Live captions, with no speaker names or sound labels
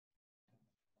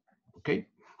Okay,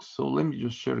 so let me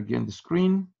just share again the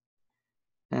screen,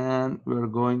 and we're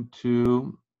going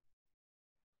to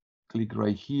click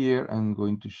right here. I'm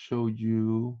going to show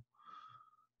you,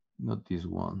 not this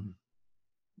one,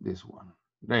 this one.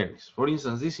 There it is. For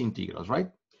instance, these integrals, right?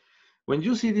 When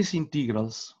you see these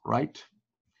integrals, right?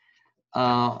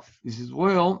 This is,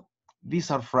 well, these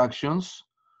are fractions.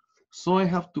 So I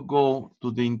have to go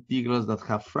to the integrals that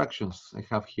have fractions. I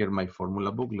have here my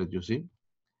formula booklet, you see?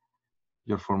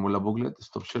 Your formula booklet.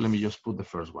 Stop share. Let me just put the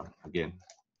first one again.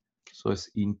 So it's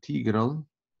integral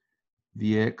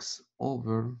dx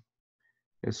over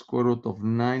a square root of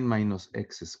 9 minus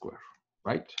x squared,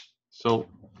 right? So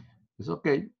it's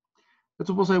okay. Let's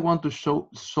suppose I want to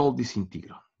solve this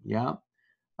integral, yeah?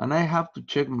 And I have to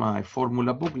check my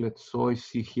formula booklet. So I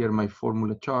see here my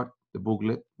formula chart, the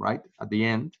booklet, right? At the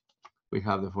end, we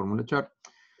have the formula chart.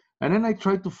 And then I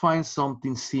try to find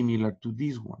something similar to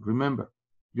this one. Remember,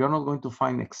 you're not going to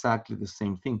find exactly the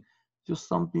same thing, just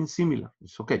something similar.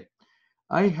 It's okay.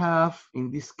 I have, in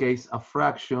this case, a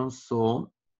fraction.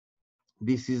 So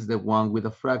this is the one with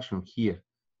a fraction here.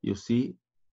 You see,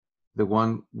 the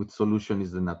one with solution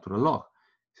is the natural log.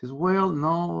 It says, well,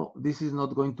 no, this is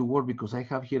not going to work because I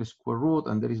have here a square root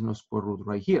and there is no square root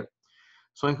right here.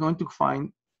 So I'm going to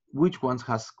find which ones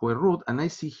has square root. And I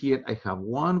see here, I have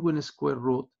one with a square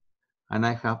root and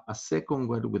I have a second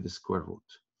one with the square root.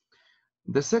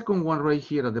 The second one right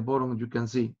here at the bottom, you can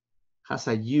see, has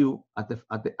a u at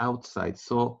the outside.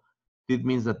 So it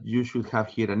means that you should have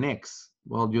here an x.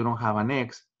 Well, you don't have an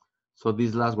x, so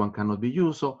this last one cannot be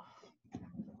used. So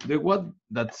the one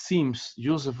that seems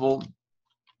useful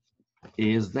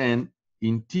is then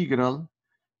integral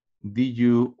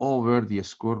du over the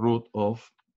square root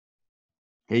of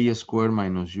a squared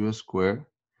minus u squared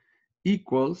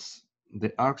equals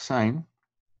the arc sine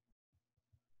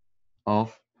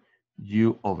of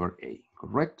u over a,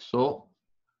 correct? So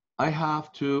I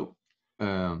have to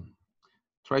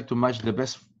try to match the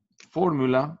best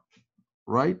formula,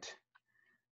 right?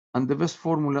 And the best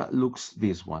formula looks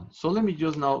this one. So let me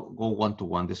just now go one to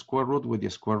one, the square root with the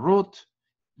square root.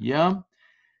 Yeah,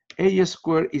 a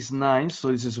squared is 9,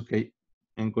 so this is okay.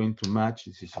 I'm going to match,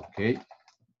 this is okay.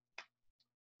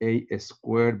 A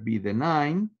squared be the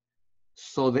 9,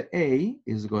 so the a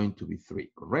is going to be 3,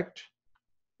 correct?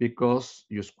 Because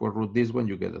you square root this one,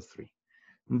 you get a 3.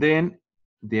 Then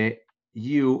the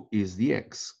u is the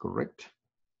x, correct?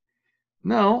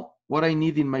 Now, what I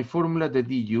need in my formula, the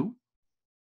du,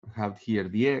 I have here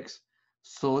the x.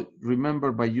 So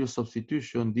remember, by u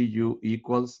substitution, du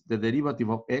equals the derivative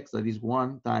of x, that is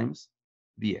 1 times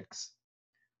dx.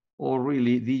 Or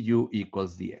really, du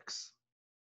equals dx.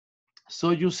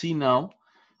 So you see now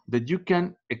that you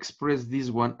can express this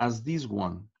one as this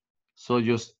one. So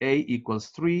just a equals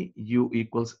 3, u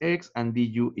equals x, and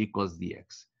du equals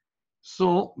dx.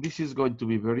 So this is going to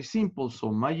be very simple.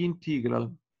 So my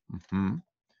integral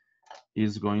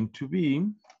is going to be,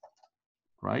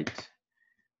 right?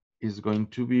 Is going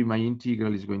to be, my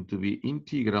integral is going to be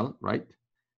integral, right?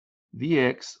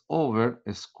 Dx over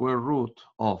a square root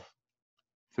of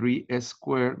 3s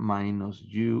squared minus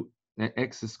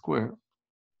x squared,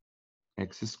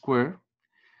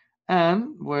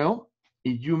 and well,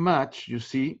 if you match, you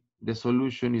see the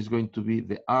solution is going to be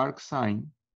the arc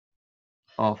sine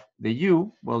of the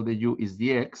u, well, the u is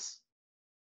the x,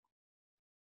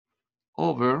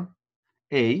 over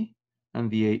a,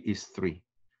 and the a is 3.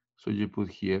 So you put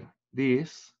here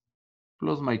this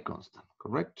plus my constant,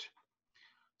 correct?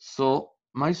 So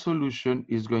my solution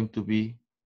is going to be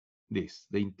this,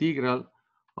 the integral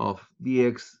of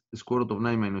dx square root of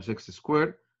 9 minus x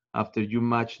squared. After you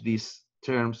match these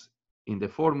terms in the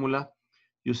formula,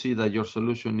 you see that your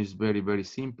solution is very, very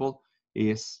simple,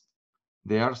 is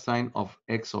the arc sine of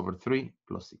x over 3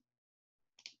 plus c.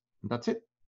 That's it.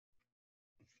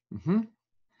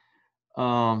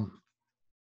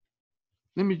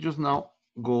 Let me just now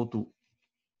go to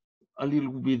a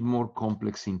little bit more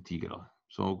complex integral.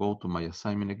 So I'll go to my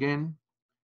assignment again.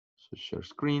 So share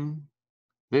screen,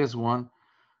 this one.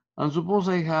 And suppose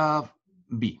I have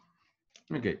b.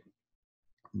 Okay,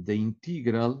 the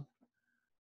integral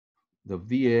of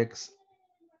dx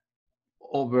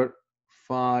over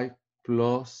 5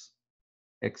 plus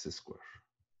x squared,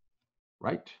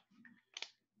 right?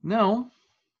 Now,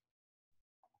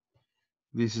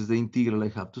 this is the integral I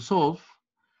have to solve.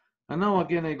 And now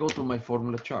again, I go to my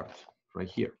formula chart right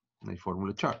here, my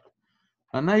formula chart.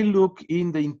 And I look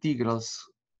in the integrals,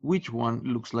 which one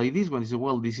looks like this one. I say,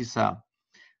 well, this is a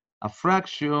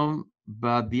fraction,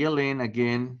 but the ln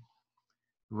again,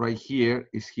 right here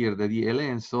is here, the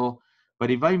ln. So,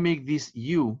 but if I make this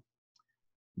u,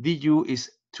 du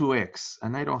is 2x,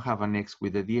 and I don't have an x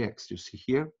with the dx, you see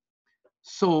here.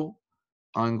 So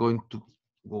I'm going to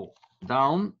go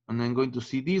down, and I'm going to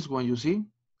see this one, you see?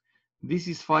 This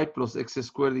is 5 plus x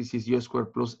squared, this is u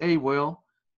squared plus a. Well,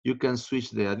 you can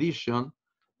switch the addition.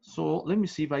 So let me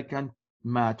see if I can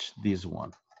match this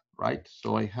one, right?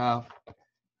 So I have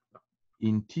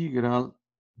integral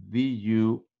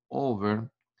du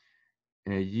over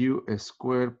u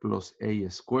squared plus a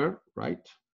squared, right?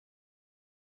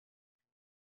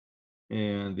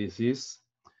 And this is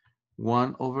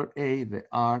 1 over a, the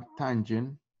r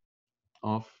tangent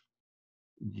of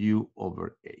u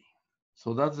over a.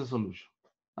 So that's the solution,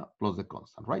 plus the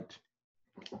constant, right?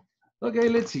 Okay,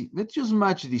 let's see. Let's just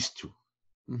match these two.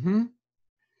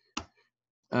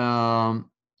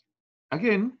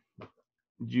 Again,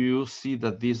 you see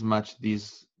that this match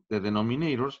these, the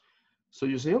denominators. So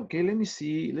you say, okay, let me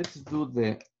see. Let's do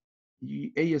the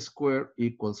a squared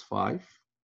equals 5.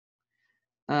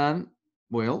 And,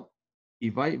 well,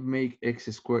 if I make x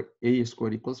squared, a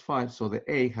squared equals 5, so the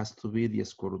a has to be the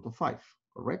square root of 5,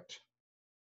 correct?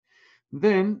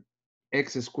 Then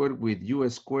x squared with u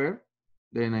squared,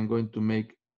 then I'm going to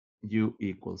make u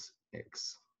equals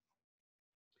x.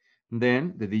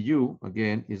 Then the du,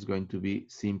 again, is going to be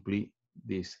simply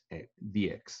this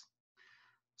dx.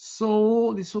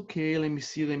 So it's okay, let me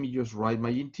see, let me just write my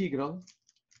integral.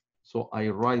 So I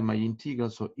write my integral,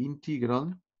 so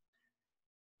integral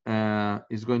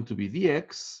is going to be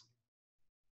dx.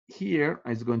 Here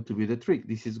is going to be the trick.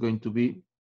 This is going to be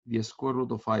the square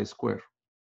root of I squared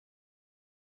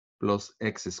plus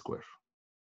x squared.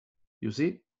 You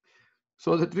see?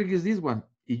 So the trick is this one.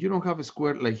 If you don't have a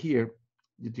square like here,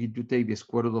 you take the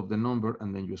square root of the number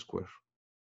and then you square.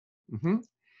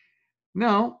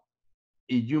 Now,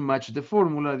 if you match the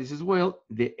formula, this is, well,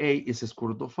 the a is a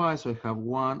square root of 5, so I have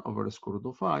 1 over the square root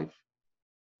of 5,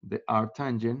 the r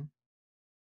tangent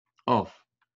of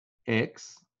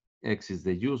x is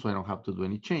the u, so I don't have to do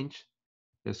any change,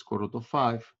 the square root of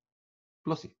 5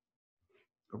 plus e,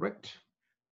 correct?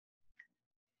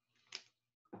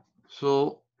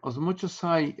 So as much as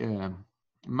I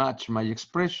match my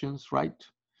expressions, right,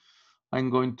 I'm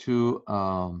going to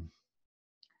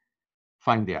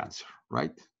find the answer,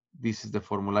 right? This is the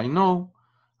formula I know.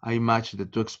 I match the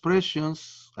two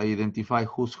expressions, I identify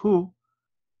who's who,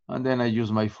 and then I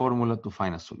use my formula to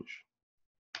find a solution.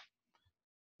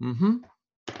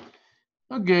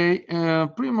 Okay,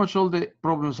 pretty much all the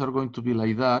problems are going to be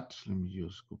like that. Let me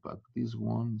just go back to this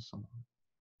one.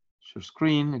 Share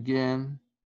screen again.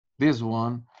 This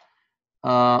one.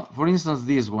 For instance,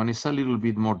 this one is a little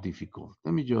bit more difficult.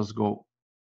 Let me just go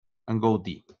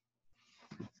deep.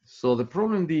 So the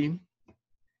problem D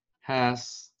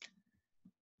has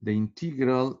the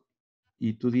integral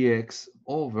e to the x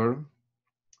over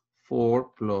 4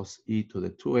 plus e to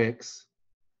the 2x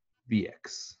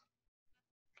dx.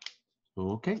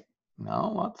 Okay,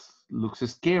 now what looks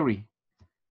scary?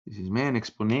 This is, man,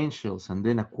 exponentials and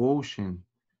then a quotient.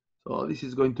 So this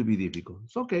is going to be difficult.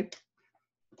 It's okay.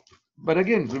 But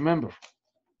again, remember,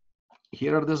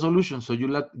 here are the solutions. So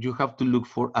you have to look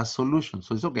for a solution.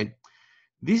 So it's okay.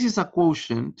 This is a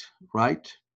quotient, right?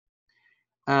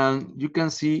 And you can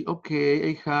see, okay,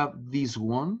 I have this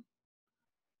one.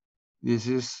 This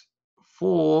is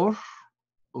 4,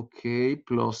 okay,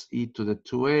 plus e to the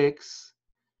 2x.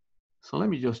 So let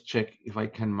me just check if I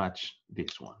can match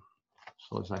this one.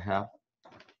 So as I have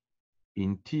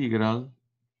integral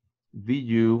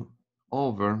du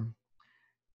over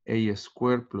a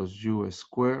squared plus u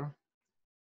squared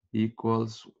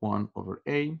equals 1 over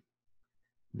a,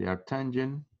 the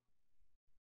arctangent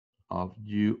of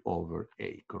u over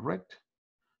a, correct?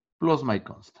 Plus my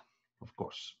constant, of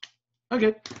course.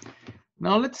 Okay,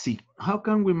 now let's see. How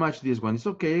can we match this one? It's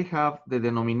okay, I have the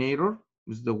denominator.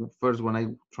 This is the first one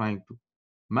I'm trying to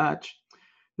match.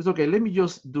 It's okay, let me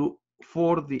just do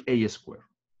for the a squared.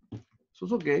 So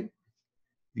it's okay,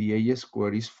 the a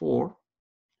squared is 4.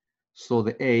 So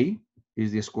the a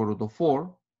is the square root of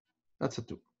 4. That's a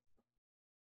 2.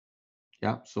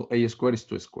 Yeah, so a squared is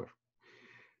 2 squared.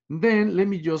 Then let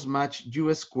me just match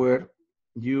u squared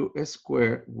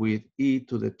with e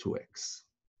to the 2x.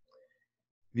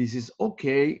 This is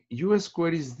okay. U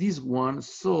squared is this one,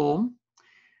 so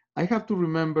I have to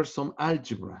remember some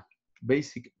algebra,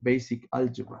 basic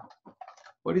algebra.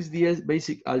 What is the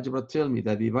basic algebra? Tell me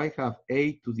that if I have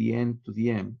a to the n to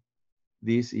the m,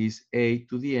 this is a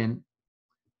to the n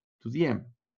to the m,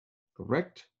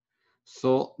 correct?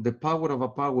 So the power of a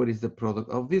power is the product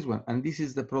of this one, and this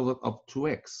is the product of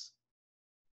 2x,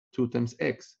 2 times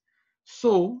x.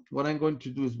 So what I'm going to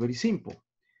do is very simple.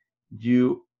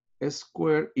 U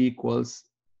squared equals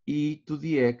e to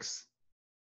the x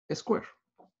squared.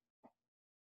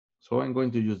 So I'm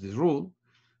going to use this rule.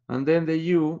 And then the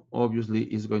u obviously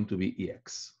is going to be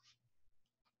ex.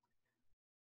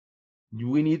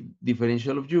 We need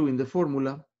differential of u in the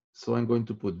formula. So I'm going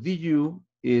to put du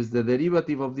is the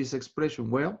derivative of this expression.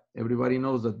 Well, everybody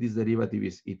knows that this derivative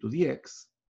is e to the x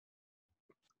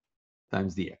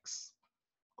times dx,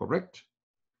 correct?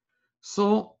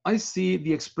 So I see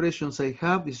the expressions I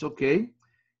have is okay.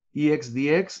 Ex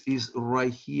dx is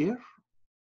right here.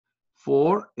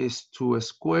 4 is 2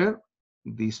 squared.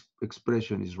 This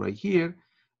expression is right here.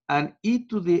 And e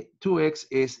to the 2x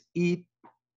is e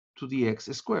to the x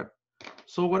squared.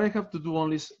 So what I have to do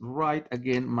only is write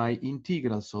again my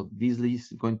integral. So this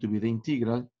is going to be the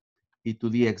integral e to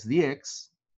the x dx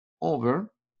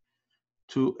over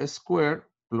 2 squared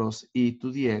plus e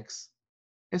to the x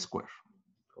squared,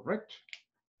 correct?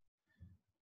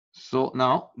 So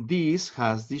now this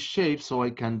has this shape, so I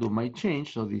can do my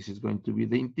change. So this is going to be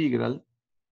the integral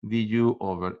du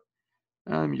over,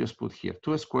 let me just put here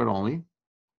 2 squared only,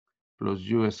 plus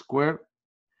u squared.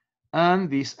 And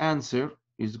this answer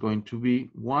is going to be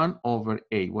 1 over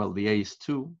a. Well, the a is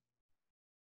 2,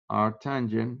 r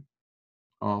tangent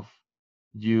of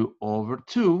u over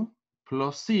 2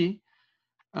 plus c.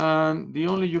 And the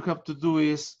only you have to do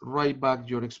is write back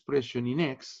your expression in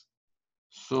x.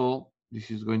 So this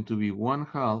is going to be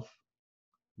 1/2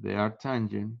 the r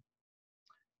tangent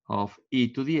of e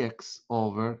to the x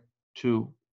over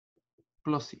 2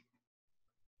 plus c.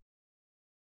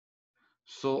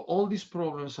 So all these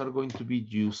problems are going to be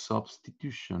u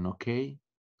substitution, okay?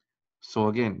 So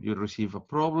again, you receive a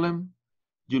problem,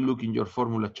 you look in your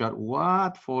formula chart,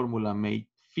 what formula may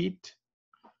fit.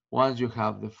 Once you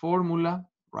have the formula,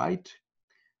 right?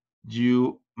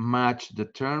 You match the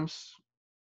terms.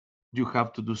 You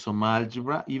have to do some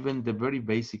algebra, even the very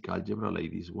basic algebra like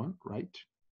this one, right?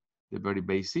 The very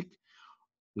basic,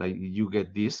 like you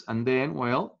get this, and then,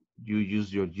 well, you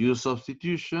use your u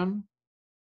substitution,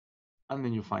 and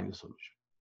then you find the solution,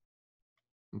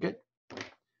 okay?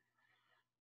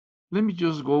 Let me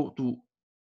just go to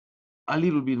a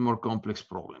little bit more complex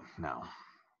problem now.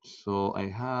 So I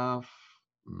have,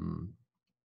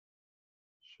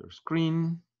 share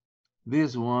screen,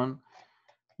 this one.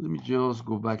 Let me just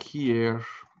go back here.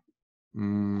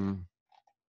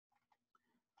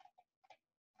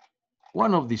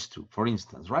 One of these two, for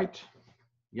instance, right?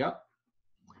 Yeah.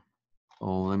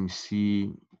 Oh, let me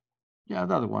see. Yeah,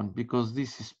 that one, because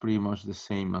this is pretty much the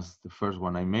same as the first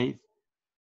one I made.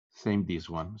 Same this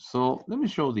one. So let me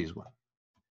show this one.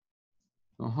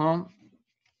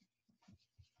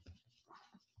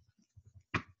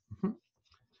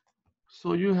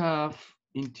 So you have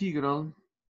integral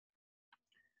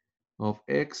of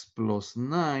x plus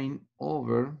 9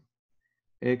 over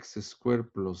x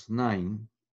squared plus 9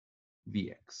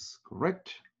 dx,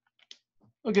 correct?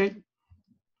 Okay.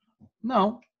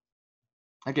 Now,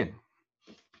 again,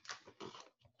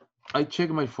 I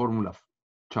check my formula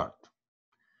chart.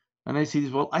 And I see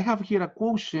this, well, I have here a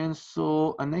quotient,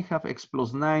 so, and I have x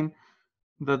plus 9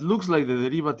 that looks like the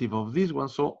derivative of this one,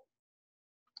 so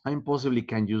I possibly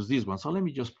can use this one. So let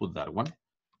me just put that one.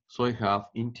 So I have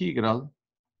integral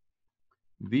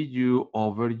du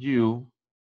over u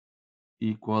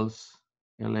equals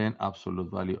ln absolute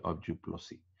value of u plus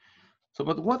c. So,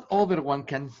 but what other one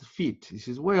can fit? This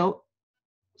is, well,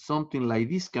 something like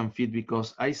this can fit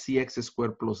because I see x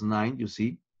squared plus 9, you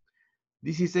see.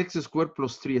 This is x squared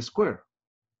plus 3 squared.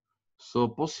 So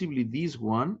possibly this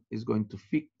one is going to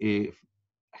fit,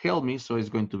 help me. So it's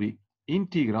going to be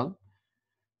integral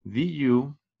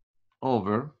du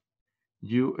over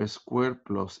u squared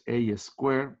plus a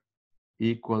squared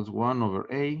equals 1 over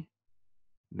a,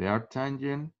 the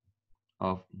arctangent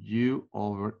of u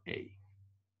over a,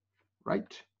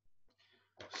 right?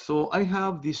 So I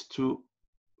have these two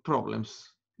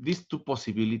problems, these two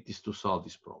possibilities to solve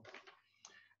this problem.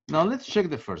 Now let's check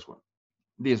the first one,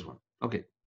 this one. Okay.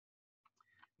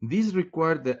 This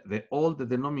requires that all the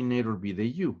denominator be the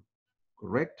u,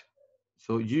 correct?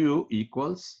 So u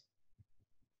equals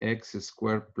x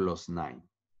squared plus 9,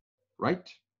 right?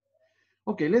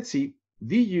 Okay, let's see.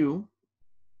 Du,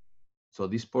 so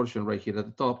this portion right here at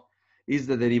the top, is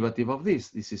the derivative of this.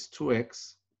 This is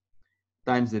 2x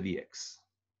times the dx.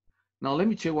 Now let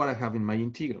me check what I have in my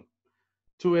integral.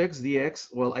 2x dx,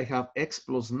 well, I have x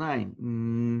plus 9.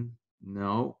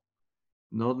 No,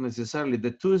 not necessarily.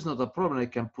 The 2 is not a problem. I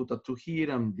can put a 2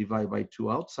 here and divide by 2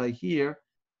 outside here,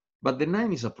 but the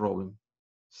 9 is a problem.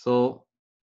 So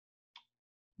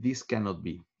this cannot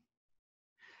be.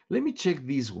 Let me check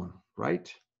this one,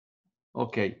 right?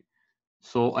 Okay,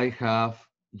 so I have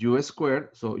u squared.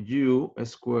 So u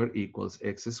squared equals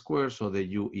x squared. So the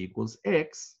u equals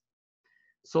x.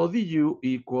 So du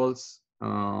equals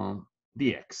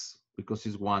dx, because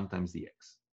it's 1 times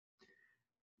dx.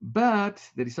 But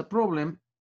there is a problem.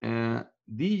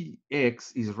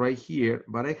 Dx is right here,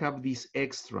 but I have this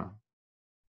extra.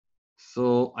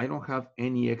 So I don't have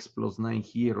any x plus 9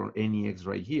 here or any x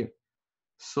right here.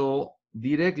 So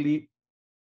directly,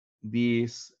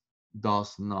 this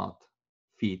does not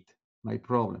fit my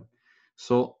problem.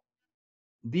 So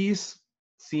this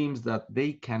seems that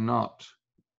they cannot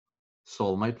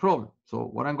solve my problem. So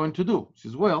what I'm going to do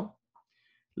is, well,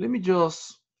 let me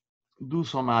just do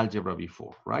some algebra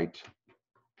before, right?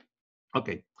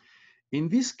 Okay, in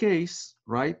this case,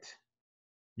 right,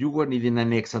 you were needing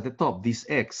an x at the top, this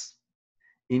x.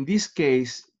 In this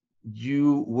case,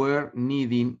 you were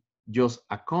needing just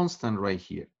a constant right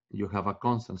here. You have a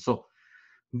constant. So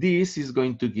this is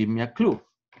going to give me a clue.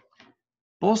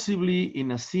 Possibly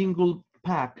in a single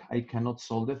pack, I cannot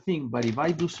solve the thing, but if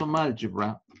I do some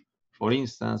algebra, for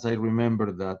instance, I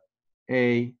remember that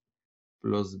A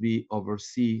plus B over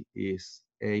C is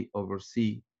A over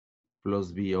C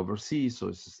plus B over C, so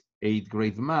it's 8th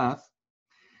grade math.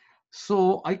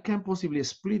 So I can possibly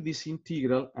split this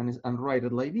integral and write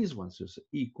it like this one. So it's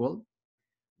equal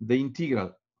the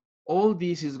integral. All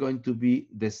this is going to be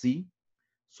the C.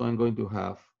 So I'm going to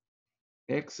have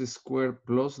x squared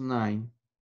plus 9x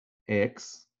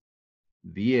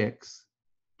dx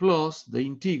plus the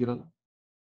integral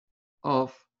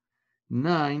of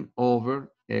 9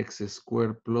 over x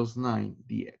squared plus 9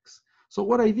 dx. So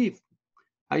what I did,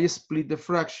 I split the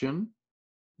fraction,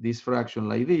 this fraction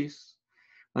like this,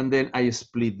 and then I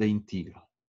split the integral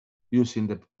using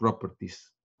the properties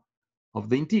of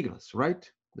the integrals, right?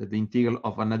 That the integral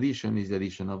of an addition is the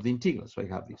addition of the integral. So I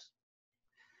have this.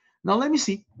 Now let me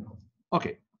see.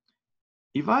 Okay,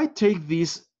 if I take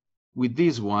this with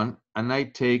this one, and I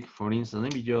take, for instance,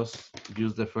 let me just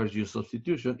use the first use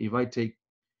substitution. If I take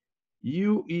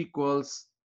u equals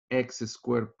x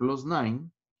squared plus 9,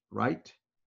 right?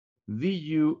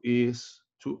 Du is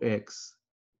 2x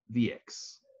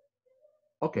dx.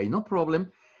 Okay, no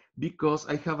problem, because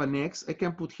I have an x. I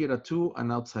can put here a 2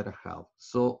 and outside a half.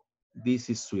 So this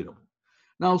is suitable.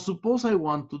 Now, suppose I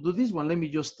want to do this one. Let me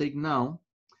just take now.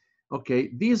 Okay,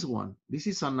 this one. This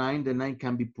is a 9. The 9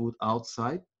 can be put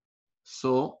outside.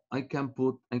 So I can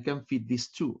fit this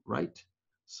 2, right?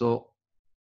 So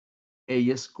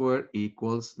a squared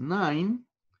equals 9.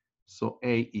 So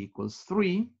a equals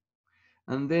 3.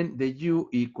 And then the u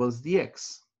equals the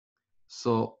x.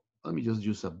 So let me just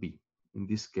use a b. In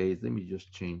this case, let me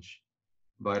just change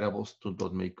variables to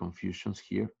not make confusions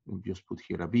here. And just put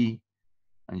here a b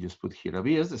and just put here a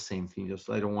b. It's the same thing, just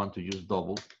I don't want to use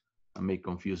double and make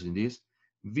confusing this.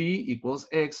 V equals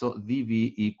x, so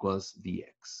dv equals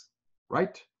dx,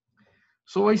 right?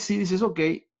 So I see this is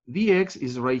okay. Dx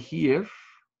is right here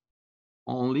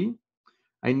only.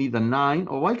 I need a 9,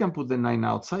 or I can put the 9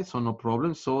 outside, so no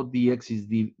problem. So dx is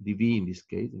dv in this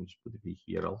case. Let me just put the v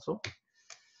here also.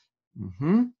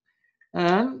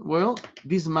 And, well,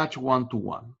 this match 1 to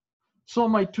 1. So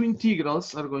my two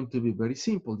integrals are going to be very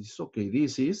simple. This is okay.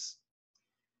 This is,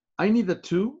 I need a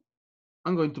 2.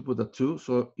 I'm going to put a 2.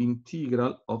 So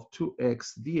integral of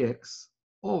 2x dx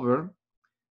over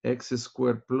x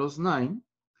squared plus 9.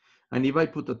 And if I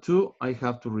put a 2, I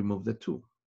have to remove the 2,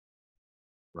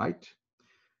 right?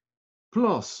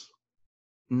 Plus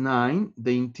 9,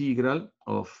 the integral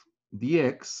of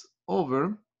dx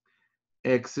over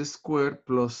x squared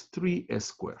plus 3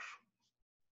 squared.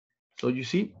 So you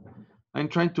see, I'm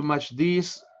trying to match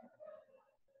this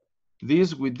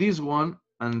with this one,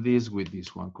 and this with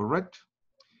this one, correct?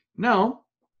 Now,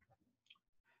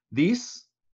 this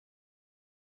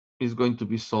is going to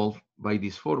be solved by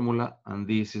this formula, and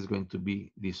this is going to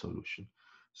be the solution.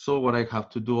 So what I have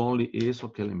to do only is,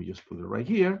 okay, let me just put it right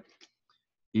here,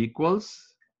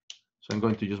 equals, so I'm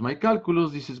going to use my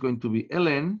calculus. This is going to be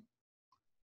ln,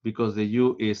 because the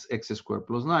u is x squared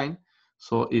plus 9.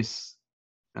 So it's,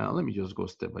 let me just go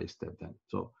step by step then.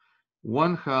 So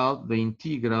 1/2 the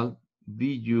integral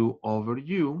du over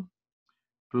u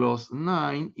plus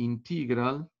 9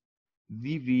 integral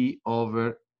dv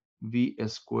over v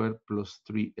squared plus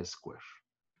 3 squared.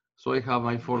 So I have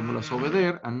my formulas over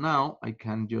there, and now I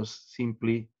can just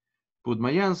simply put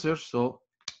my answer. So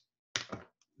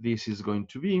this is going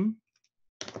to be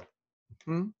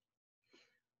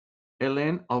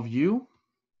ln of u.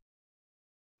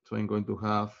 So I'm going to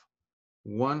have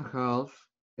 1/2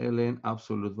 ln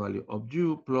absolute value of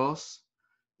u plus,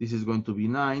 this is going to be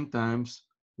 9 times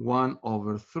 1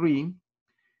 over 3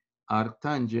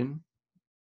 arctangent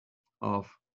of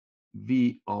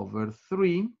v over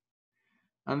 3.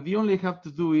 And the only I have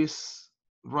to do is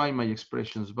write my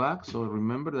expressions back. So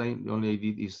remember, the only I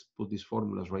did is put these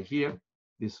formulas right here,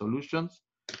 these solutions.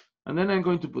 And then I'm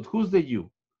going to put, who's the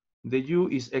u? The u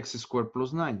is x squared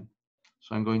plus 9.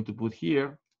 So I'm going to put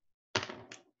here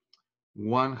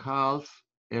 1/2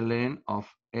 ln of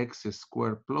x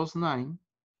squared plus 9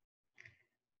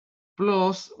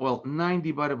 plus, well, 9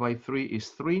 divided by 3 is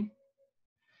 3.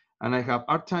 And I have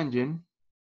arctangent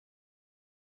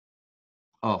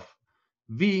of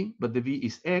v, but the v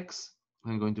is x.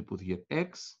 I'm going to put here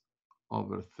x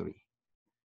over 3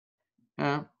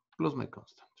 plus my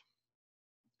constant.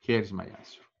 Here's my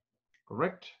answer,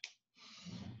 correct?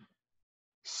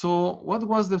 So what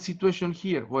was the situation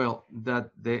here? Well,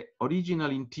 that the original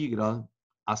integral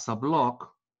as a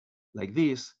block like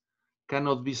this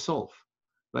cannot be solved.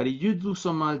 But if you do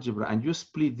some algebra and you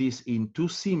split this in two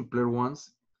simpler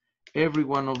ones, every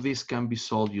one of these can be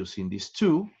solved using these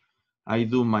two. I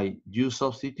do my u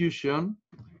substitution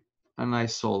and I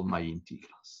solve my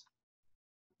integrals.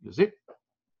 You see?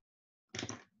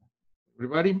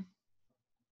 Everybody?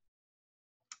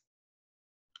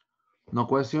 No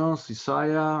questions?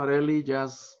 Isaiah, Relly,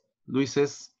 just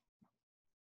Luises?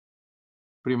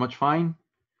 Pretty much fine?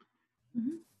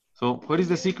 Mm-hmm. So what is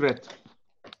the secret?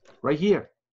 Right here.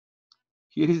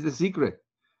 Here is the secret.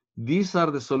 These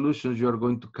are the solutions you are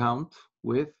going to count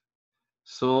with.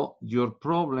 So your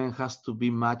problem has to be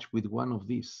matched with one of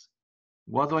these.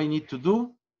 What do I need to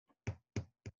do?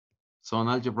 Some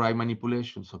algebraic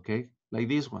manipulations, okay? Like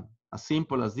this one. As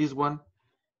simple as this one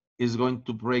is going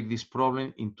to break this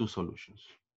problem in two solutions.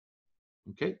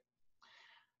 Okay?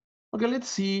 Okay, let's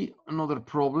see another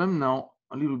problem now,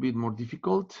 a little bit more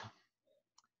difficult.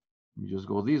 Let me just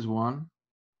go this one.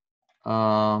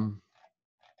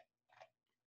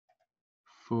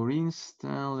 For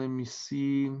instance, let me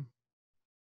see.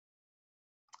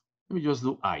 Let me just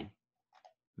do I,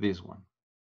 this one,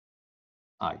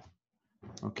 I,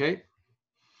 okay?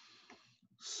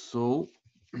 So,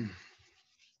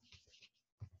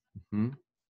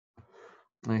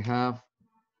 I have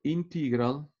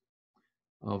integral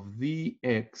of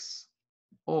dx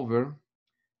over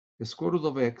the square root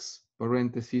of x,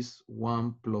 parentheses,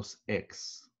 1 plus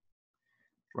x,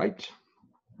 right?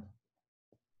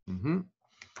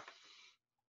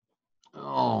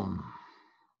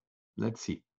 Let's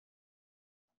see.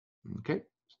 Okay,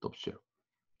 stop share.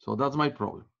 So that's my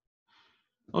problem.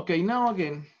 Okay, now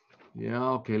again, yeah,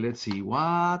 okay, let's see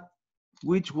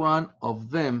which one of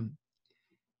them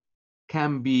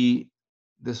can be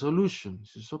the solution.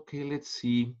 So, okay, let's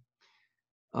see.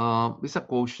 It's a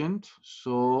quotient,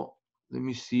 so let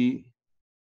me see.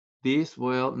 This,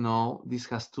 well, no, this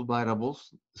has two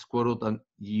variables, square root and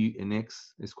u and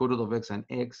x, the square root of x and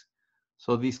x.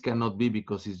 So this cannot be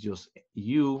because it's just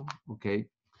u, okay.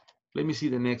 Let me see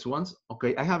the next ones.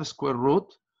 Okay, I have a square root.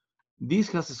 This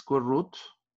has a square root.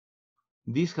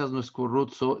 This has no square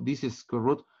root, so this is square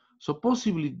root. So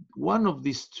possibly one of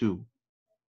these two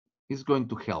is going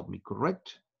to help me,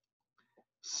 correct?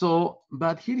 So,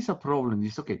 but here is a problem.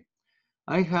 It's okay.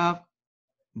 I have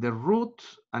the root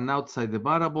and outside the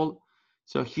variable.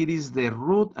 So here is the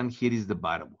root and here is the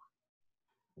variable.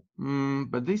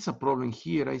 But there's a problem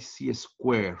here. I see a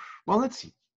square. Well, let's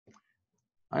see.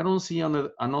 I don't see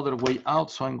another way out,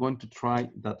 so I'm going to try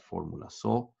that formula.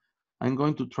 So I'm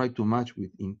going to try to match with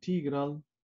integral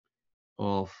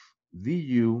of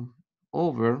du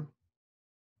over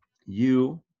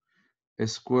u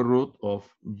square root of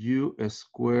u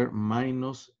square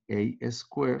minus a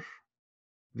square.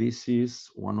 This is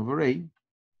 1 over a,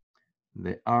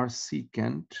 the r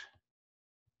secant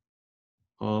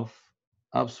of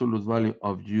absolute value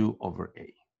of u over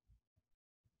a,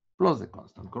 plus the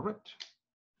constant, correct?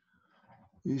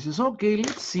 This is okay.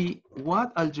 Let's see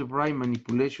what algebraic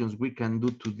manipulations we can do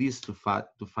to this to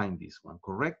find this one,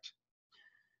 correct?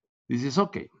 This is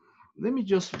okay. Let me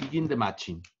just begin the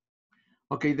matching.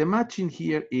 Okay, the matching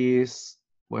here is,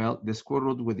 well, the square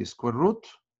root with the square root.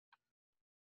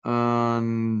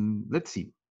 Let's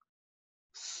see.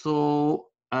 So,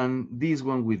 and this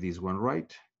one with this one,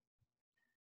 right?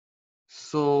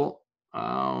 So,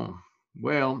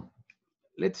 well,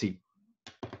 let's see.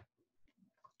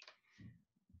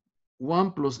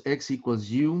 1 plus x equals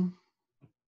u.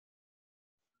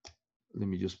 Let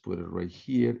me just put it right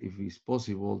here if it's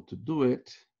possible to do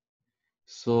it.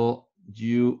 So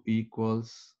u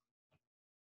equals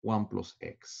 1 plus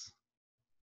x,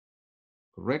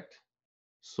 correct?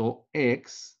 So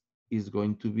x is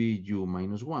going to be u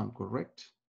minus 1, correct?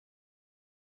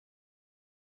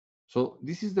 So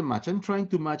this is the match. I'm trying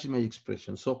to match my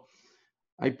expression. So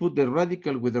I put the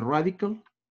radical with the radical,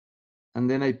 and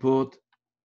then I put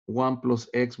 1 plus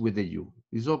x with the u.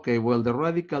 It's okay, well, the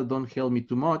radical don't help me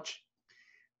too much,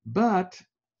 but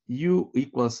u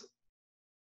equals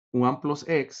 1 plus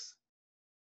x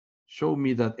show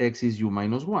me that x is u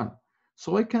minus 1.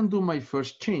 So I can do my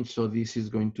first change. So this is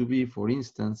going to be, for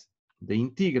instance, the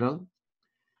integral.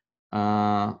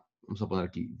 Vamos a poner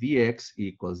aquí, dx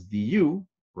equals du,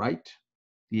 right?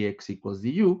 Dx equals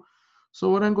du. So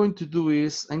what I'm going to do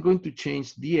is I'm going to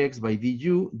change dx by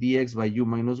du, dx by u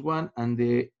minus 1, and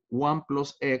the 1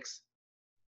 plus x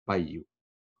by u.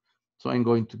 So I'm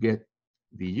going to get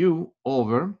du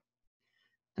over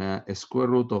a square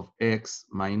root of x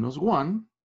minus 1.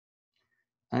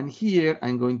 And here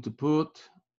I'm going to put,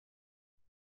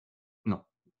 no,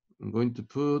 I'm going to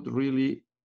put really,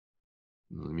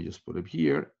 let me just put it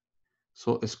here.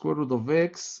 So a square root of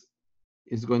x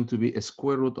is going to be a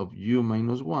square root of u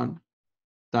minus 1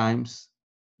 times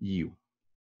u.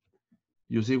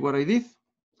 You see what I did?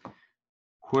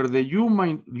 Where the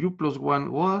u plus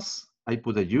 1 was, I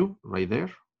put a u right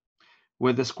there.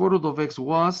 Where the square root of x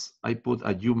was, I put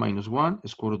a u minus 1, a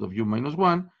square root of u minus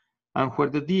 1. And where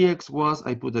the dx was,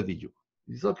 I put a du.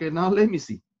 It's okay, now let me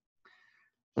see.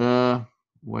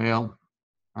 Well,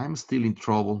 I'm still in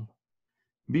trouble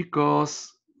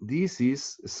because this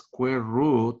is square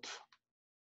root,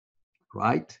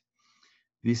 right?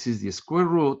 This is the square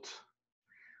root.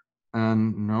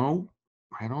 And no,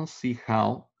 I don't see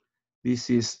how. This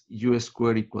is u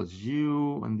squared equals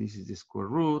u, and this is the square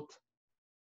root.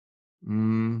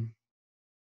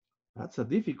 That's a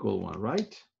difficult one,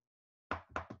 right?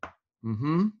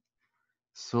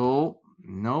 So,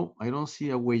 no, I don't see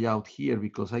a way out here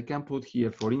because I can put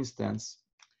here, for instance,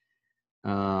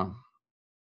 let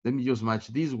me just match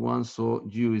this one. So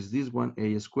u is this one,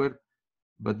 a squared.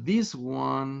 But this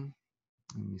one,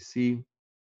 let me see.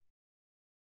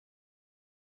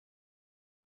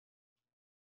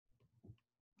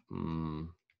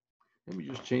 Let me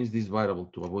just change this variable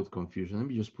to avoid confusion. Let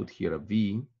me just put here a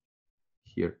v,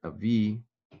 here a v,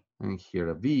 and here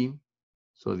a v.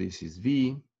 So this is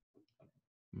v,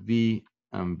 v,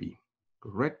 and v,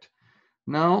 correct?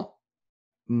 Now,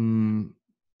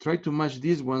 try to match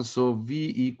this one. So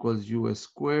v equals u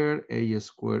squared, a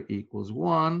squared equals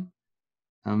 1,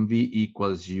 and v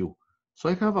equals u. So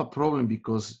I have a problem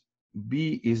because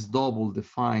v is double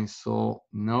defined. So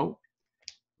no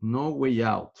way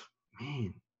out.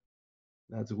 Man,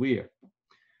 that's weird.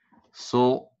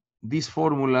 So this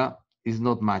formula is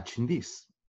not matching this.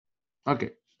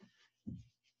 Okay,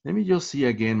 let me just see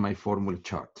again my formula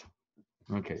chart.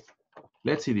 Okay,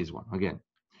 let's see this one again.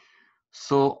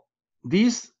 So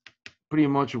this pretty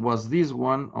much was this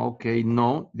one. Okay,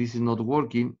 no, this is not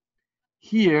working.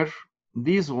 Here,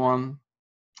 this one,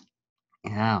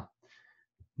 yeah,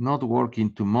 not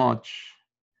working too much.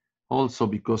 Also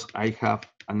because I have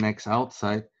an x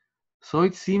outside. So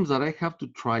it seems that I have to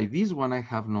try this one. I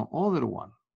have no other one.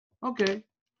 Okay,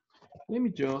 let me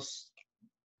just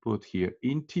put here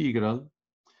integral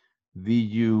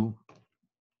du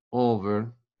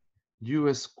over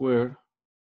u squared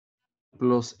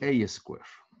plus a squared.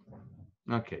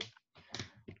 Okay,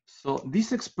 so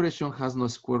this expression has no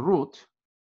square root.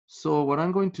 So what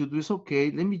I'm going to do is,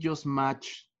 okay, let me just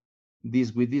match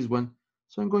this with this one.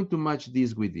 So I'm going to match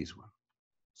this with this one.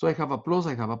 So I have a plus,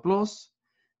 I have a plus.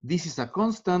 This is a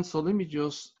constant, so let me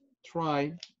just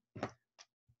try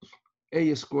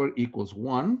a squared equals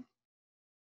 1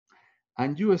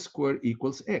 and u squared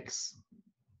equals x.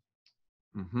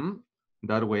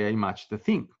 That way I match the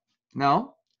thing.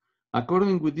 Now,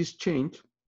 according with this change,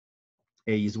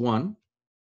 a is 1,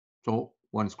 so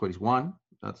 1 squared is 1,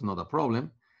 that's not a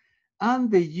problem. And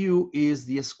the u is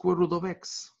the square root of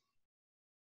x.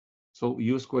 So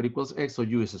u squared equals x, so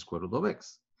u is the square root of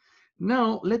x.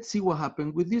 Now, let's see what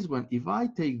happened with this one. If I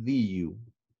take du,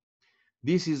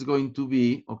 this is going to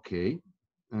be, okay,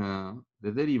 the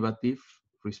derivative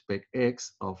respect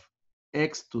x of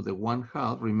x to the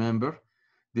 1/2. Remember,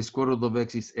 the square root of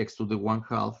x is x to the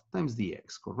 1/2 times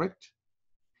dx, correct?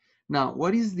 Now,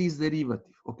 what is this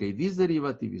derivative? Okay, this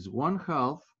derivative is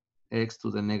 1/2 x to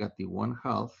the negative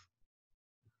 1/2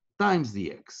 times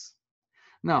dx.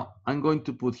 Now, I'm going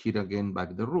to put here again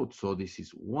back the root. So this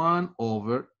is 1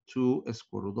 over 2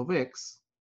 square root of x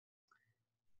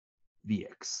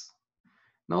dx.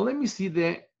 Now, let me see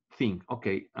the thing.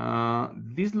 Okay,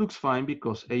 this looks fine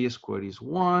because a squared is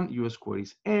 1, u squared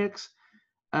is x,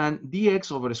 and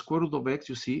dx over square root of x,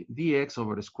 you see, dx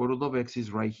over square root of x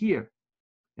is right here.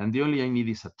 And the only I need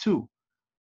is a 2.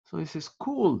 So this is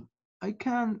cool. I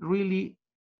can really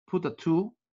put a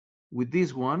 2 with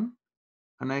this one,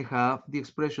 and I have the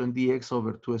expression dx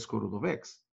over 2 square root of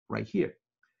x right here.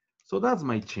 So that's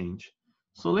my change.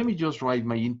 So let me just write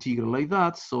my integral like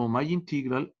that. So my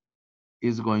integral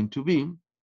is going to be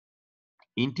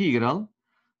integral.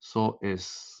 So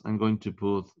I'm going to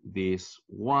put this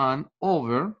 1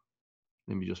 over,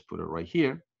 let me just put it right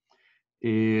here,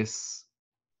 is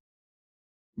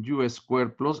u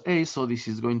squared plus a. So this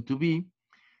is going to be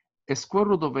a square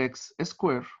root of x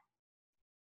squared.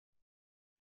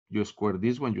 You square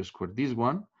this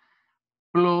one,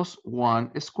 plus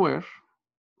 1 squared,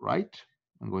 right?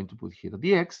 I'm going to put here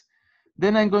the x.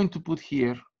 Then I'm going to put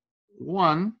here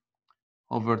 1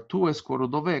 over 2 square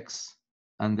root of x,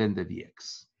 and then the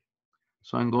dx.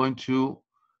 So I'm going to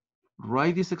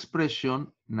write this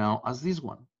expression now as this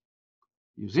one.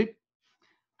 You see?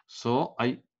 So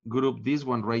I group this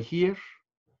one right here,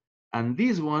 and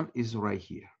this one is right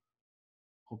here.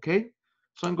 Okay?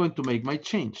 So I'm going to make my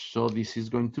change. So this is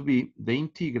going to be the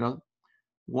integral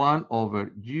 1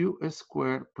 over u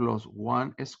squared plus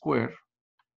 1 squared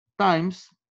times,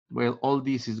 well, all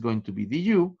this is going to be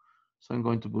du. So I'm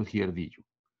going to put here du.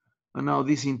 And now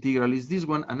this integral is this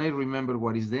one, and I remember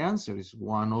what is the answer. It's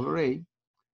 1 over a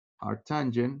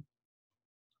arctangent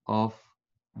of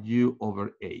u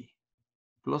over a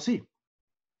plus e.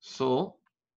 So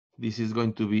this is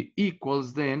going to be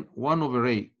equals then 1 over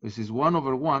a. This is 1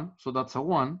 over 1, so that's a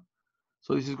 1.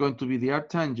 So this is going to be the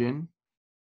arctangent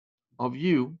of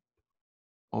u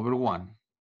over 1,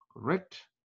 correct?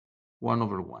 1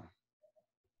 over 1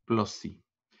 plus c.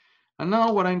 And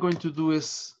now what I'm going to do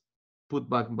is put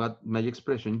back my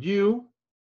expression. U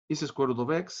is the square root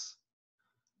of x.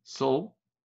 So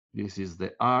this is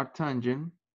the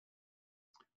arctangent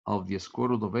of the square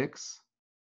root of x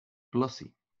plus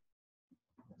c.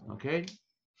 Okay?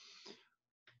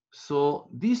 So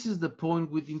this is the point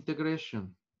with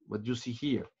integration. What you see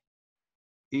here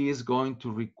is going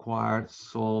to require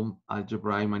some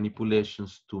algebraic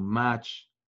manipulations to match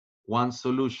one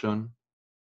solution,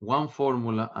 one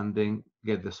formula, and then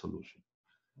get the solution.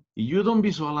 If you don't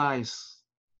visualize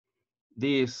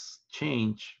this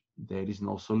change, there is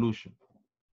no solution.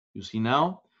 You see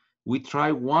now, we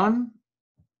tried one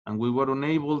and we were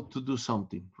unable to do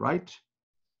something, right?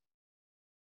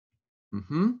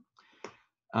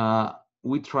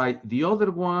 We tried the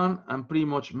other one and pretty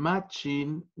much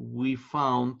matching, we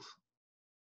found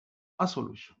a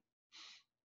solution.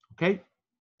 Okay?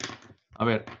 A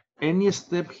ver, any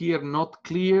step here not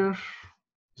clear?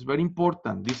 It's very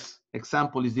important. This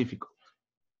example is difficult.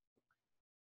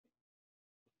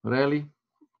 Really?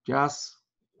 Just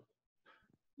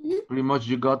pretty much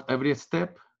you got every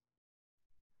step?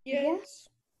 Yes.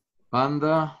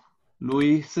 Panda,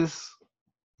 Luises?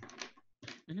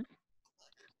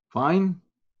 Fine?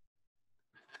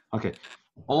 Okay.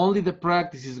 Only the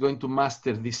practice is going to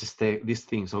master these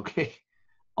things, okay?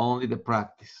 Only the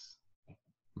practice.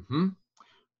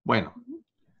 Bueno.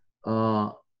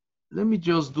 Let me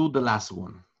just do the last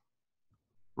one,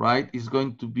 right? It's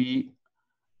going to be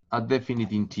a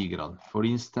definite integral. For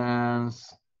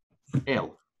instance,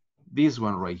 L, this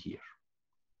one right here.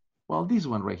 Well, this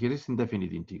one right here is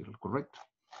indefinite integral, correct?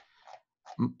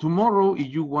 Tomorrow, if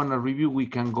you want to review, we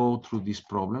can go through these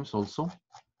problems also,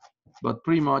 but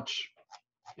pretty much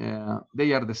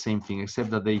they are the same thing, except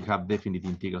that they have definite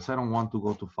integrals. I don't want to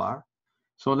go too far.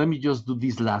 So let me just do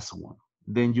this last one.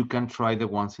 Then you can try the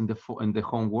ones in the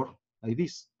homework like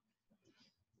this.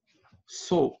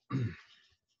 So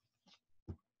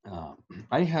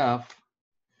I have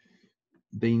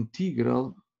the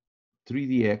integral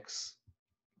 3dx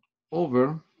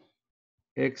over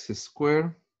x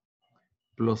squared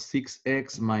plus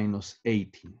 6x minus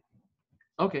 18.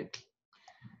 Okay.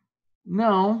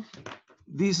 Now,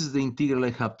 this is the integral I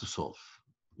have to solve.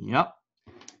 Yep.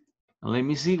 Let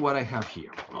me see what I have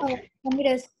here. Okay.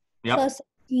 Yep. Plus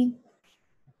 18.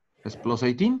 It's plus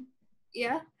 18?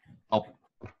 Yeah. Oh,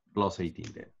 plus 18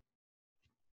 then.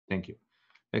 Thank you.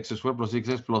 X squared plus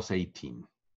 6x plus 18.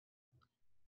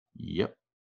 Yep.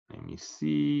 Let me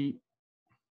see.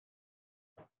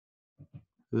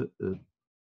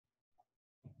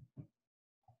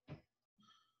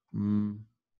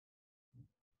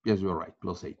 Yes, you're right,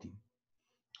 plus 18.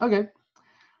 Okay,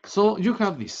 so you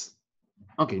have this.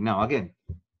 Okay, now again,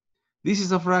 this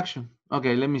is a fraction.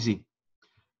 Okay, let me see.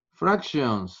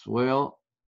 Fractions, well,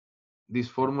 this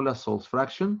formula solves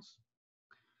fractions.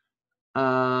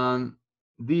 And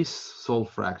this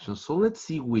solves fractions. So let's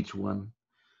see which one.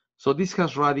 So this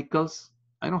has radicals.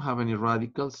 I don't have any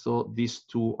radicals, so these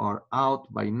two are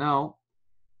out by now.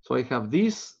 So I have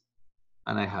this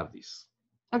and I have this.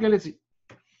 Okay, let's see.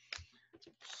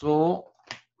 So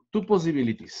two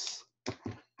possibilities.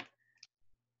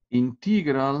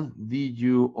 Integral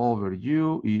du over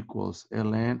u equals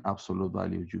ln absolute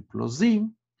value u plus z.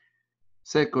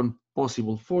 Second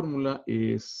possible formula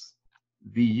is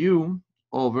du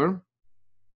over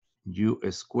u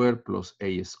squared plus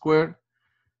a squared,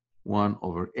 1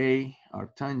 over a,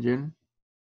 arctangent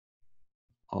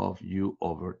of u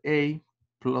over a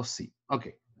plus c.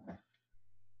 Okay.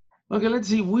 Okay, let's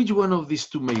see which one of these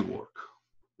two may work.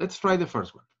 Let's try the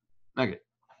first one. Okay.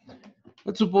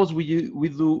 Let's suppose we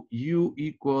do u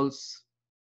equals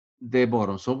the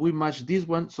bottom. So we match this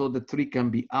one, so the 3 can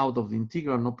be out of the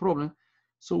integral, no problem.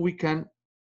 So we can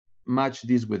match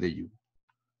this with the u.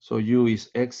 So u is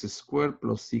x squared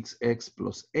plus 6x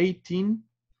plus 18.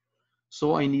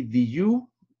 So I need the u.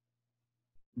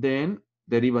 Then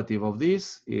derivative of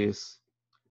this is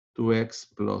 2x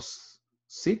plus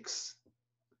 6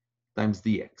 times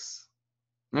dx.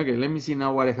 Okay, let me see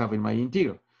now what I have in my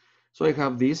integral. So I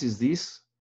have this is this.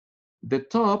 The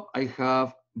top, I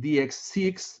have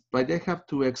dx6, but I have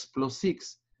 2x plus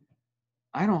 6.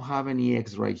 I don't have any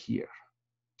x right here.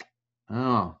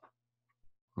 Oh,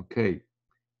 okay,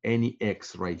 any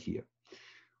x right here.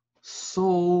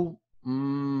 So,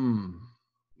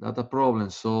 that's a problem.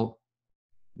 So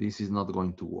this is not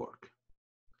going to work.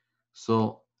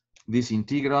 So this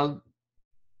integral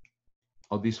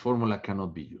of this formula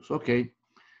cannot be used. Okay,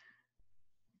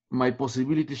 my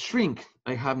possibilities shrink.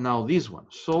 I have now this one.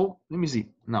 So let me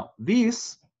see. Now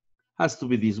this has to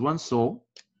be this one. So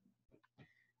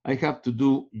I have to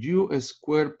do u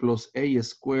squared plus a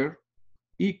squared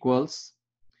equals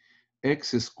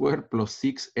x squared plus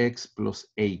 6x plus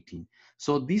 18.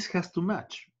 So this has to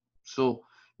match. So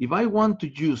if I want to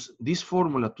use this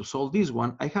formula to solve this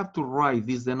one, I have to write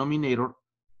this denominator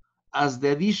as the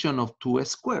addition of two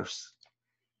squares.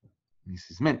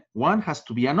 This is meant. One has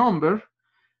to be a number,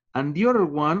 and the other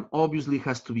one obviously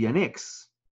has to be an x,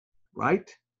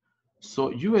 right? So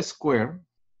u squared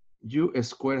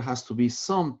has to be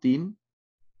something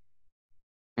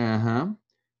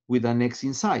with an x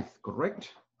inside,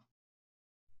 correct?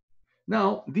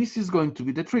 Now, this is going to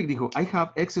be the trick. I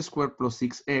have x squared plus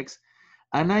 6x,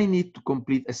 and I need to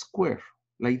complete a square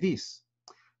like this.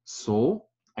 So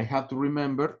I have to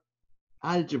remember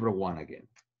algebra 1 again.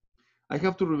 I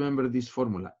have to remember this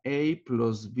formula. A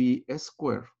plus b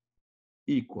squared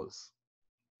equals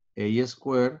a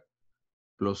squared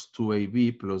plus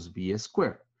 2ab plus b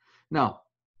squared. Now,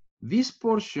 this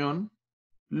portion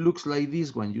looks like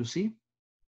this one, you see?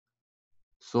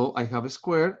 So I have a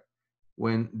square.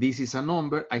 When this is a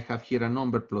number, I have here a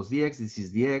number plus the x. This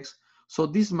is the x. So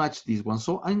this matches this one.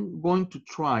 So I'm going to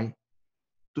try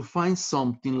to find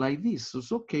something like this. So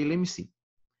it's okay, let me see.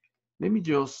 Let me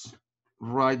just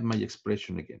write my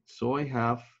expression again. So I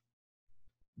have,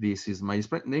 this is my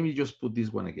expression. Let me just put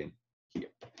this one again here.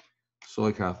 So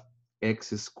I have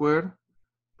x squared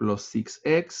plus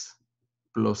 6x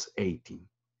plus 18.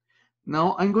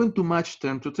 Now I'm going to match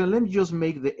term to term. Let me just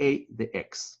make the a the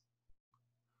x.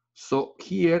 So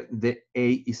here the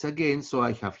a is again, so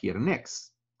I have here an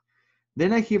x.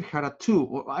 Then I here had a 2.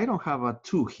 Well, I don't have a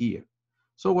 2 here.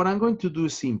 So what I'm going to do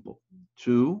is simple.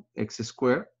 2x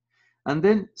squared. And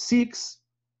then 6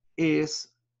 is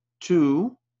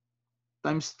 2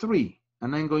 times 3.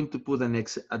 And I'm going to put an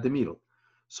x at the middle.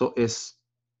 So it's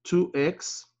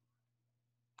 2x,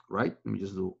 right? Let me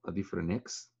just do a different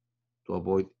x to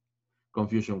avoid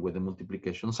confusion with the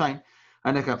multiplication sign.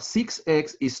 And I have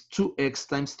 6x is 2x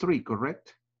times 3,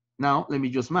 correct? Now, let me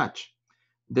just match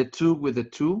the 2 with the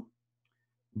 2,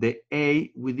 the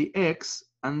a with the x,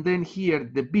 and then here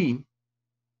the b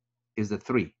is the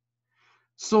 3.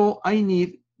 So I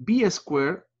need b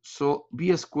squared. So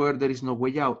b squared, there is no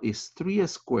way out, is 3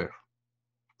 squared.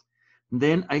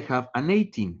 Then I have an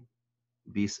 18,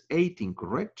 this 18,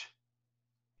 correct?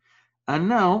 And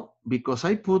now, because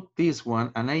I put this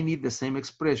one and I need the same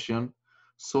expression,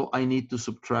 so I need to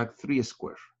subtract 3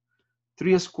 squared.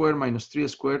 3 squared minus 3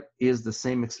 squared is the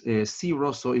same,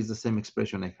 0, so it's the same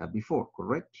expression I had before,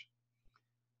 correct?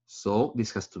 So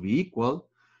this has to be equal,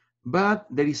 but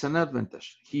there is an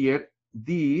advantage. Here,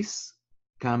 this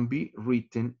can be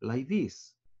written like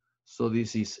this. So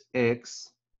this is x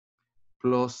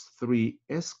plus 3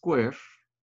 squared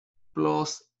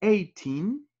plus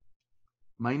 18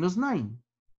 minus 9.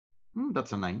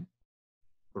 That's a 9,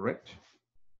 correct?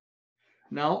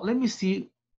 Now, let me see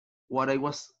what I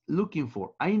was looking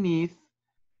for. I need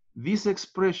this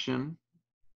expression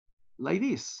like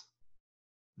this.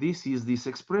 This is this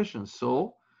expression.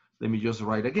 So let me just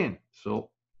write again. So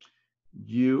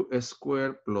u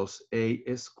squared plus a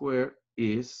squared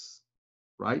is,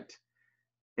 right,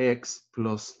 x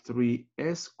plus 3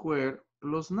 squared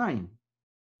plus 9.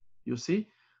 You see?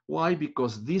 Why?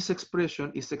 Because this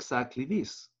expression is exactly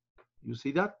this. You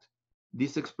see that?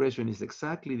 This expression is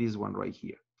exactly this one right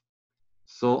here.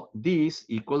 So this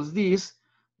equals this.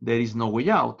 There is no way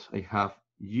out. I have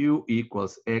u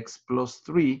equals x plus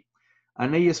 3,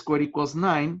 and a squared equals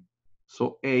 9,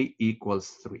 so a equals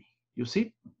 3. You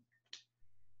see?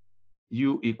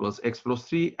 U equals x plus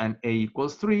 3, and a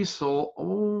equals 3,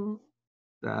 so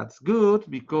that's good,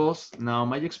 because now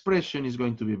my expression is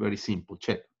going to be very simple.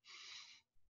 Check.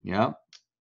 Yeah.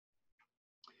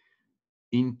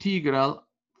 Integral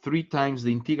 3 times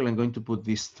the integral. I'm going to put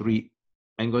this 3.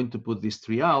 I'm going to put this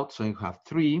 3 out, so I have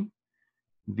 3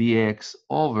 dx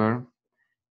over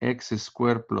x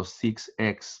squared plus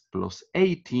 6x plus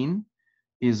 18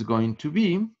 is going to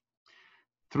be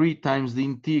 3 times the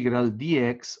integral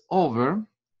dx over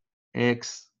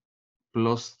x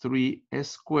plus 3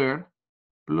 squared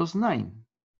plus 9,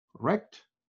 correct?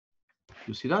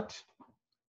 You see that?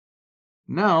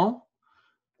 Now,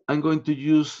 I'm going to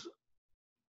use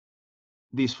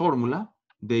this formula.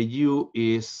 The u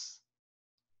is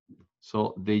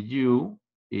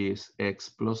x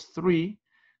plus 3.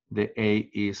 The a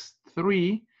is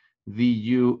 3. The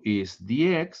u is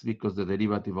dx, because the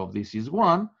derivative of this is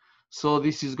 1. So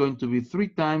this is going to be 3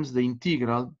 times the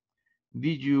integral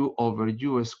du over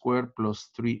u squared plus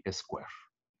 3 squared.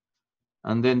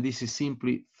 And then this is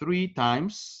simply 3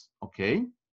 times, okay,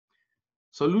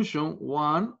 solution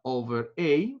 1 over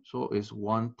a, so it's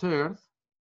 1/3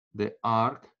 the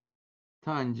arc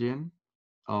tangent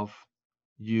of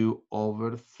u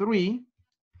over 3,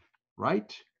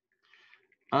 right?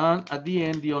 And at the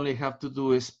end, the only have to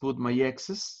do is put my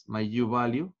x's, my u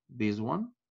value, this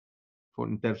one, for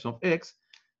in terms of x,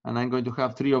 and I'm going to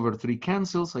have 3 over 3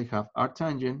 cancels. I have arc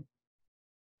tangent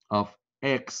of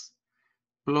x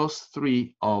plus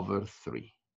 3 over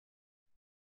 3.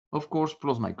 Of course,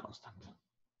 plus my constant.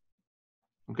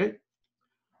 Okay?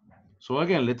 So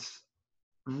again, let's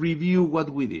review what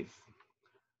we did.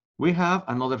 We have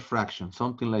another fraction,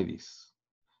 something like this.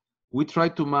 We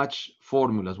tried to match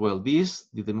formulas. Well, this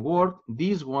didn't work.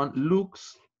 This one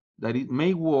looks that it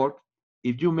may work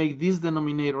if you make this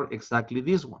denominator exactly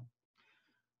this one.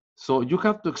 So you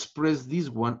have to express this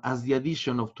one as the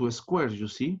addition of 2 squares, you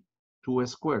see? 2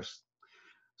 squares.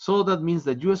 So that means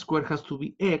that u squared has to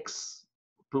be x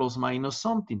plus minus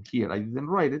something. Here, I didn't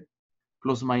write it.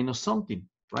 Plus minus something,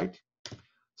 right?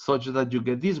 Such that you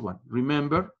get this one.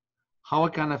 Remember, how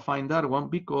can I find that one?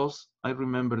 Because I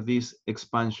remember this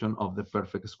expansion of the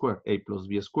perfect square. A plus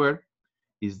b squared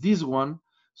is this one.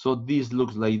 So this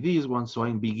looks like this one. So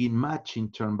I begin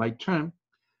matching term by term.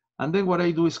 And then what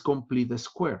I do is complete the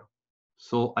square.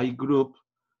 So I group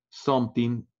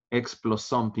something x plus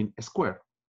something squared.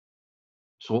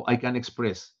 So I can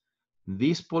express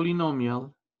this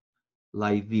polynomial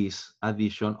like this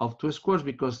addition of 2 squares,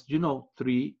 because you know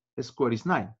 3 squared is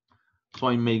 9. So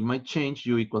I make my change,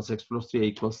 u equals x plus 3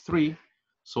 equals 3.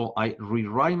 So I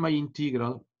rewrite my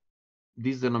integral,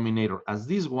 this denominator as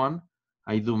this one.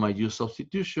 I do my u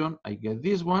substitution, I get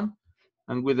this one,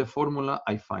 and with the formula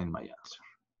I find my answer.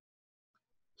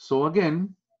 So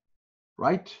again,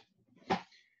 right?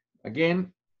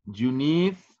 Again, you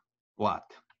need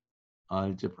what?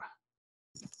 Algebra,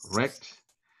 correct?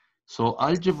 So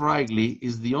algebraically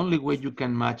is the only way you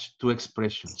can match two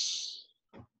expressions,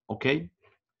 okay?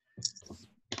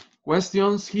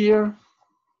 Questions here?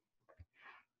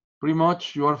 Pretty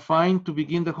much you are fine to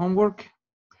begin the homework?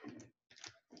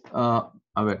 A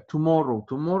ver,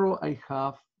 tomorrow I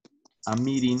have a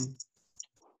meeting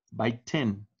by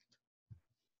 10,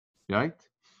 right?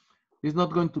 It's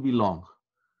not going to be long,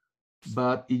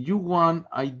 but if you want,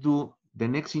 I do the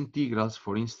next integrals,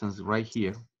 for instance, right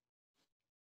here.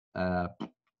 Let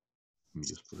me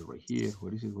just put it right here.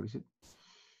 Where is it? Where is it?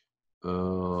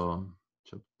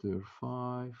 Chapter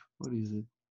 5. What is it?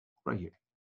 Right here.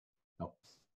 No.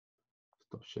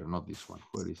 Stop share. Not this one.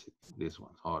 Where is it? This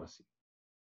one. Ahora sí.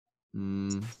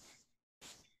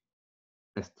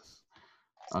 Estos.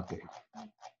 Okay.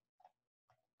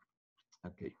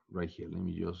 Okay. Right here. Let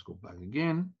me just go back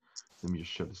again. Let me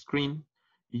just share the screen.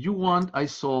 If you want, I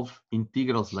solve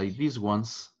integrals like these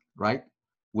ones, right?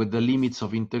 With the limits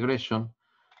of integration.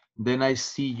 Then I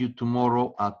see you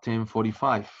tomorrow at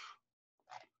 10:45.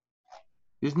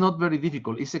 It's not very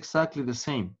difficult. It's exactly the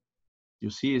same. You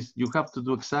see, you have to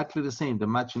do exactly the same, the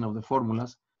matching of the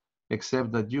formulas,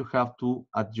 except that you have to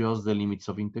adjust the limits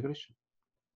of integration.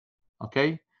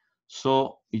 Okay?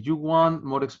 So if you want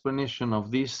more explanation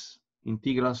of these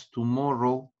integrals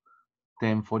tomorrow,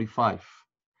 10:45.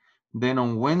 Then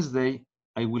on Wednesday,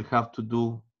 I will have to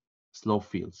do slow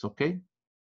fields, okay?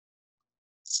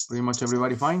 Pretty much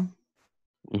everybody fine?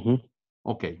 Mm-hmm.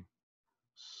 Okay.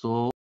 So